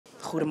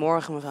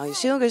Goedemorgen mevrouw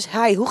Jusilgus.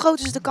 Hi, hoe groot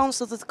is de kans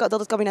dat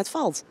het kabinet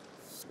valt?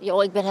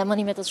 Joh, ik ben helemaal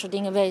niet met dat soort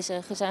dingen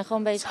bezig. We zijn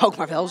gewoon bezig. Zou ook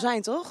maar wel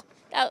zijn, toch?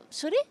 Nou,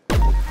 sorry?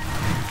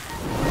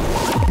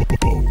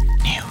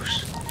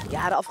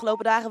 Ja, de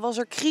afgelopen dagen was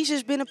er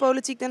crisis binnen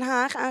politiek Den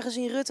Haag,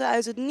 aangezien Rutte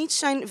uit het niets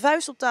zijn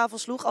vuist op tafel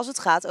sloeg als het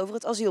gaat over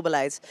het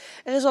asielbeleid.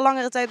 Er is al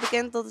langere tijd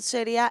bekend dat het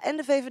CDA en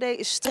de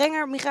VVD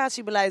strenger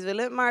migratiebeleid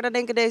willen, maar daar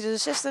denken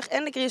D66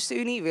 en de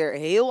ChristenUnie weer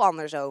heel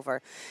anders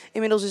over.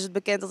 Inmiddels is het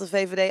bekend dat de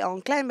VVD al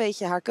een klein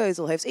beetje haar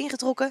keutel heeft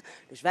ingetrokken,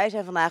 dus wij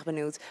zijn vandaag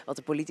benieuwd wat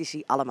de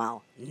politici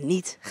allemaal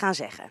niet gaan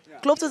zeggen.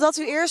 Klopt het dat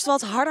u eerst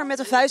wat harder met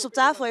de vuist op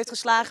tafel heeft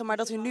geslagen, maar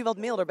dat u nu wat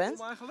milder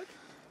bent?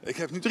 Ik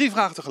heb nu 3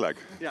 vragen tegelijk.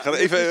 Ja, ga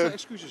even,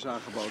 excuses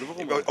aangeboden.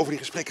 Waarom? over die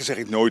gesprekken zeg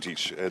ik nooit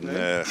iets. En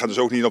ga dus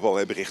ook niet op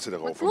allerlei berichten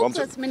daarover. Klopt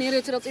het, meneer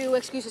Rutte, dat u uw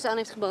excuses aan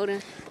heeft geboden?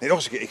 Nee, nog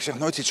eens een keer. Ik zeg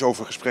nooit iets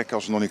over gesprekken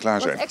als we nog niet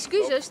klaar zijn. Want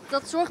excuses,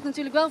 dat zorgt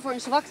natuurlijk wel voor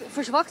een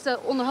verzwakte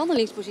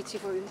onderhandelingspositie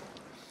voor u.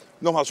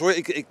 Nogmaals hoor,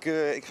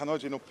 ik ga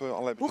nooit in op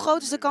allerlei berichten. Hoe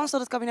groot is de kans dat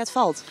het kabinet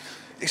valt?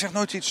 Ik zeg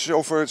nooit iets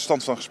over het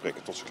stand van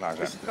gesprekken tot ze klaar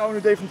zijn. Is het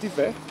trouwens nu definitief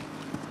weg?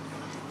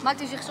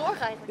 Maakt u zich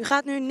zorgen eigenlijk? U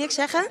gaat nu niks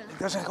zeggen?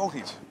 Dat zeg ik ook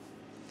niet.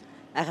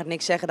 Hij gaat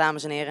niks zeggen,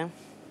 dames en heren.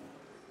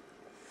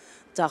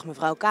 Dag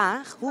mevrouw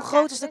Kaag. Hoe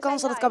groot is de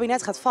kans dat het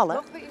kabinet gaat vallen?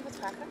 Mogen we u wat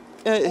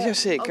vragen?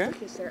 Jazeker. Over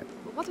gisteren.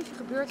 Wat is er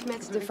gebeurd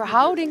met de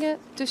verhoudingen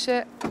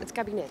tussen het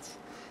kabinet?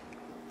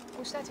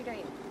 Hoe staat u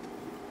daarin?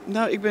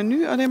 Nou, ik ben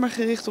nu alleen maar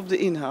gericht op de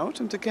inhoud.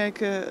 Om te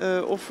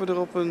kijken of we er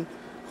op een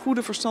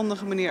goede,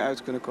 verstandige manier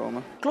uit kunnen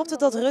komen. Klopt het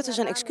dat Rutte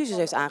zijn excuses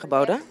heeft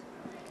aangeboden?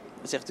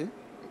 Wat zegt u?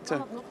 Kan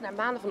dat nog na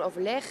maanden van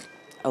overleg?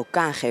 Ook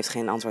Kaag geeft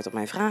geen antwoord op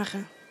mijn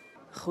vragen.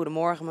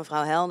 Goedemorgen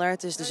mevrouw Helder.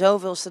 Het is de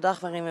zoveelste dag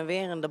waarin we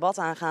weer een debat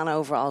aangaan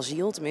over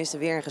asiel. Tenminste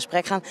weer een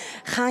gesprek gaan.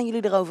 Gaan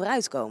jullie erover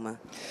uitkomen?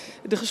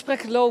 De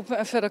gesprekken lopen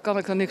en verder kan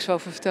ik er niks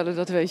over vertellen,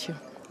 dat weet je.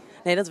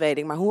 Nee, dat weet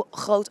ik. Maar hoe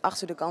groot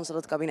acht u de kans dat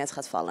het kabinet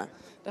gaat vallen?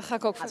 Daar ga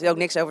ik ook Gaat u ook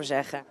niks over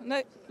zeggen?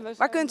 Nee.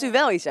 Waar kunt u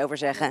wel iets over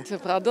zeggen?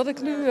 Dat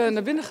ik nu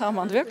naar binnen ga om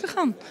aan het werk te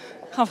gaan.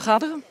 Gaan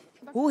vergaderen.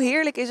 Hoe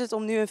heerlijk is het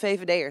om nu een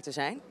VVD'er te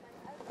zijn?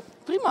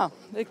 Prima.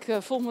 Ik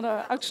voel me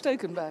daar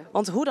uitstekend bij.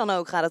 Want hoe dan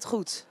ook gaat het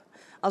goed.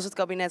 Als het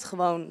kabinet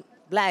gewoon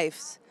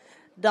blijft,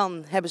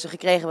 dan hebben ze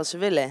gekregen wat ze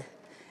willen.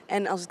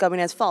 En als het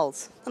kabinet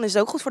valt, dan is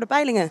het ook goed voor de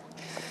peilingen.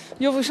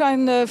 Jo, we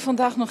zijn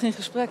vandaag nog in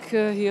gesprek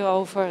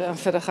hierover en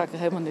verder ga ik er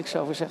helemaal niks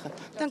over zeggen.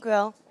 Dank u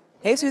wel.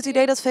 Heeft u het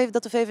idee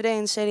dat de VVD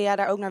en het CDA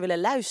daar ook naar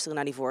willen luisteren,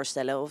 naar die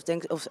voorstellen?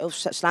 Of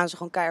slaan ze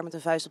gewoon keihard met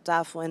een vuist op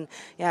tafel en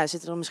ja,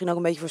 zitten er misschien ook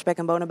een beetje voor spek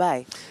en bonen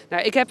bij?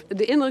 Nou, ik heb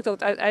de indruk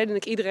dat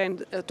uiteindelijk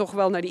iedereen toch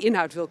wel naar die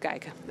inhoud wil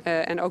kijken.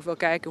 En ook wil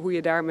kijken hoe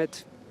je daar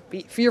met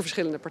 4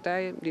 verschillende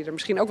partijen, die er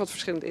misschien ook wat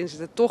verschillend in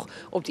zitten, toch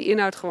op die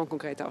inhoud gewoon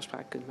concrete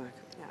afspraken kunt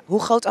maken. Ja. Hoe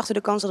groot acht u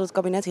de kans dat het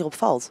kabinet hierop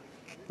valt?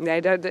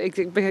 Nee,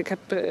 ik heb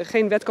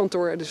geen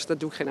wetkantoor, dus daar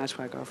doe ik geen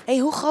uitspraak over. Hey,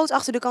 hoe groot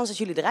acht u de kans dat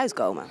jullie eruit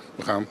komen?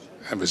 We gaan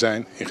en we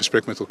zijn in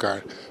gesprek met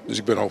elkaar, dus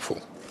ik ben hoopvol.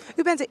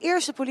 U bent de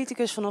eerste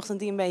politicus vanochtend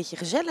die een beetje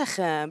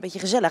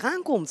gezellig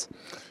aankomt.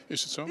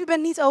 Is het zo? U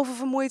bent niet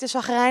oververmoeid en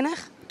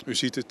chagrijnig? U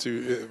ziet het,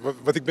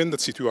 wat ik ben,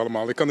 dat ziet u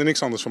allemaal. Ik kan er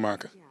niks anders van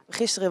maken.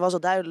 Gisteren was al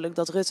duidelijk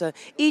dat Rutte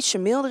ietsje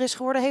milder is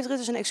geworden. Heeft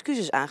Rutte zijn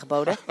excuses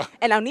aangeboden?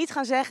 En nou niet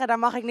gaan zeggen, daar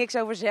mag ik niks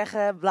over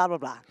zeggen, bla bla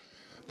bla.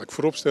 Laat ik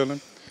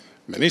vooropstellen,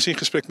 men is in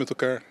gesprek met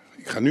elkaar.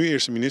 Ik ga nu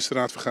eerst de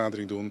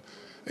ministerraadvergadering doen.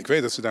 Ik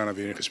weet dat ze daarna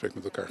weer in gesprek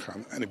met elkaar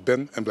gaan. En ik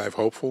ben en blijf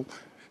hoopvol.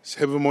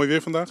 Hebben we mooi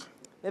weer vandaag?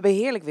 We hebben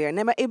heerlijk weer.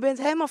 Nee, maar u bent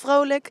helemaal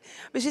vrolijk.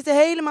 We zitten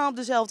helemaal op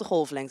dezelfde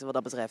golflengte wat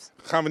dat betreft.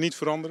 Gaan we niet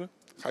veranderen?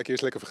 Ga ik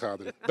eerst lekker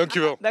vergaderen.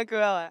 Dankjewel. Dank u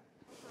wel. Hè.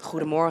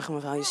 Goedemorgen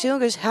mevrouw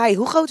Jusilgus. Hi,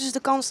 hoe groot is de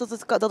kans dat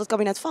het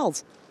kabinet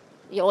valt?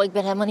 Joh, ik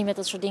ben helemaal niet met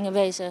dat soort dingen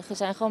bezig. We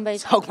zijn gewoon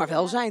bezig. Zou ook maar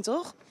wel zijn,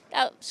 toch?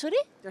 Nou,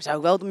 sorry? Daar zou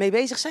ik wel mee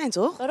bezig zijn,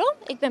 toch? Waarom?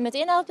 Ik ben met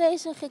inhoud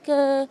bezig. Ik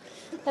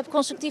heb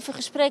constructieve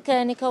gesprekken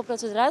en ik hoop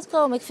dat we eruit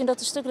komen. Ik vind dat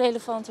een stuk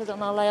relevanter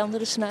dan allerlei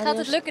andere scenario's. Gaat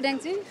het lukken,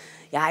 denkt u?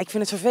 Ja, ik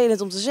vind het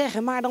vervelend om te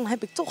zeggen, maar dan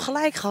heb ik toch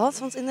gelijk gehad.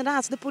 Want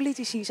inderdaad, de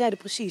politici zeiden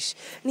precies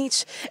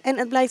niets. En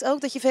het blijkt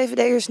ook dat je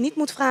VVD'ers niet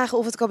moet vragen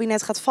of het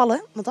kabinet gaat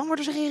vallen, want dan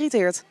worden ze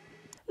geïrriteerd.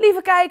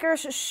 Lieve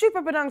kijkers,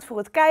 super bedankt voor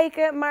het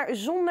kijken. Maar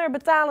zonder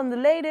betalende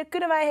leden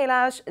kunnen wij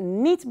helaas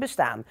niet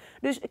bestaan.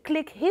 Dus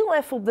klik heel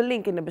even op de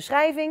link in de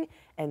beschrijving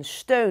en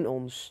steun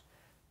ons.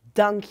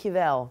 Dank je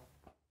wel.